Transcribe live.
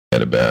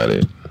mad about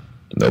it.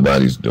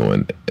 Nobody's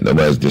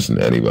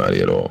dissing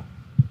anybody at all.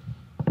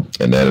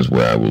 And that is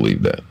where I will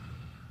leave that.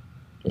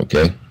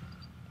 Okay?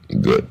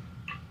 Good.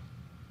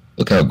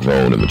 Look how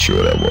grown and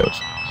mature that was.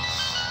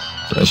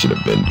 I should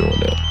have been doing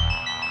that.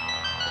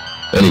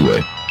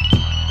 Anyway,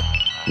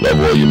 love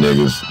all you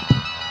niggas.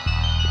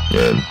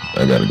 And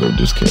I gotta go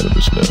diss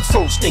Canibus now.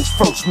 First things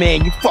first,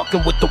 man, you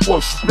fucking with the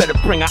worst. You better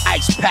bring an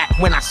ice pack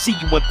when I see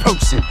you in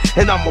person.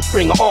 And I'ma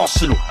bring an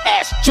arsenal.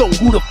 Ask Joe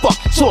who the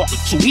fuck you talking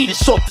to. He the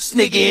softest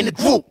nigga in the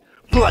group.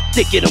 Blood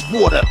thicker than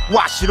water,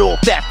 wash it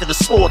off after the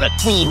slaughter.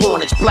 Green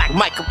Hornets, black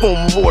microphone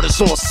marauders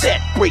on set.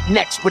 Break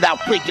necks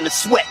without breaking a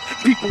sweat.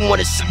 People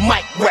wanna see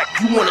Mike wreck,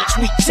 you wanna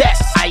tweet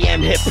test. I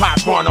am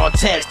hip-hop, Ron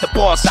Artest. The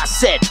boss I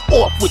said,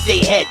 off with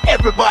they head.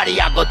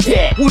 Everybody I go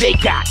dead. Who they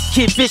got?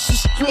 Kid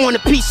Vicious, you want a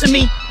piece of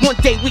me? One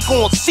day we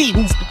gon' see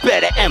who's the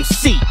better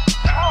MC.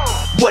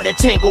 What a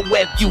tangle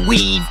web you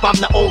weave. I'm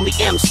the only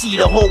MC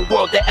the whole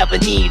world to ever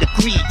need.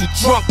 Agreed, you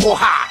drunk or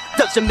high,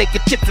 doesn't make a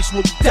difference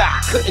when you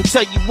die. Couldn't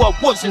tell you what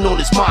wasn't on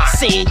his mind.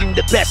 Saying you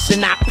the best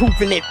and not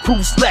proving it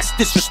proves less.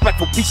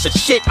 Disrespectful piece of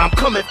shit, I'm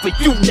coming for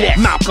you next.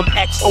 Malcolm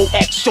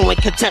XOX showing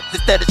contempt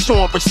instead of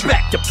showing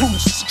respect. To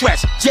bruise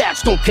stress,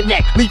 jabs don't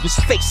connect. Leave his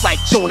face like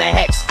Jonah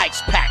Hex.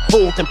 Ice pack,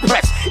 hold and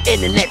press.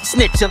 Internet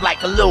snitching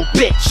like a little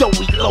bitch.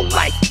 Joey low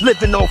life,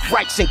 living on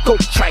rights and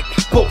goat tripe.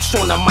 Boast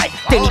on the mic,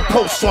 then he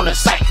posts on the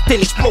site. Then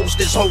exposed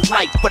his whole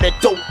life for the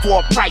dope for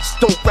a price.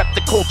 Don't rep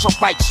the culture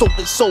right, sold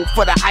and sold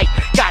for the hype.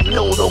 Got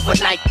known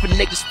overnight for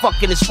niggas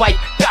fucking his wife.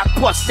 Got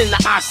bust in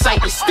the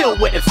eyesight and still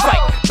wouldn't fight.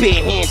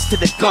 Bare hands to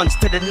the guns,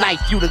 to the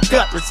knife. You the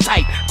gutless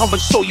type. I'ma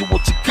show you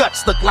what your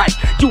guts look like.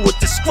 You a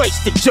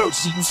disgrace to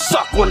Jersey, you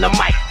suck on the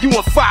mic. You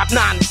a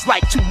 5'9", it's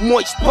like two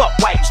moist butt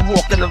wipes.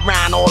 Walking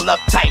around all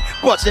uptight,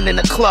 buzzing in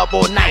the club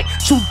all night.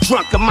 Two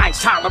drunken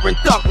mics hollering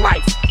thug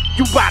life.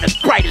 You about as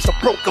bright as a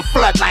broken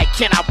floodlight.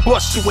 Can I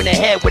bust you in the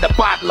head with a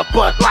bottle of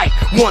Bud Light?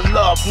 One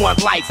love, one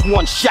life,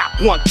 one shot,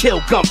 one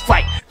kill,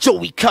 gunfight.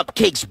 Joey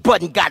Cupcakes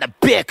button got a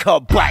beer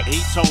cup bite. He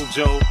told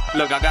Joe,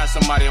 look, I got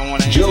somebody I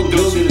want to introduce you.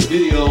 Joe did a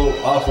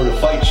video offering to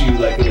fight you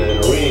like in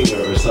a ring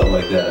or something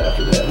like that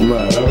after that.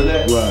 Right. Remember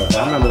that? Right.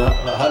 I remember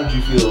that. How did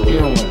you feel? You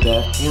don't want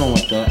that. You don't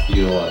want that.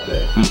 You don't want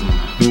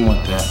that. You don't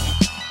want that.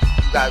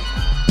 You got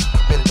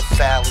committed a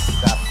foul and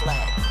you got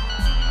flagged.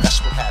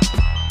 That's what happened.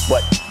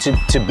 But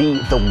to be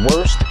the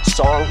worst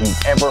song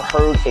you've ever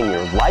heard in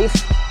your life?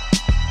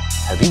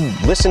 Have you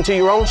listened to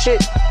your own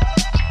shit?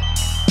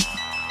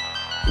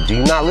 Do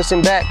you not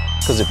listen back?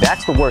 Because if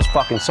that's the worst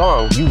fucking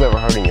song you've ever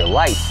heard in your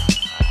life,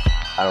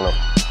 I don't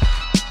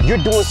know. You're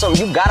doing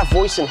something, you got a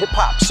voice in hip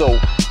hop, so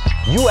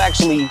you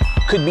actually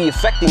could be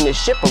affecting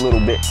this ship a little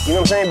bit. You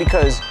know what I'm saying?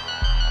 Because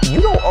you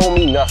don't owe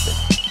me nothing.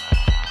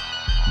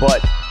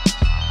 But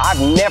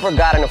I've never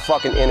gotten a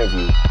fucking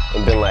interview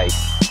and been like,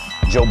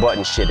 Joe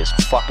Budden shit is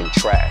fucking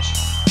trash.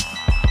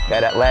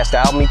 That last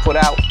album he put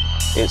out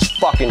is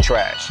fucking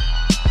trash.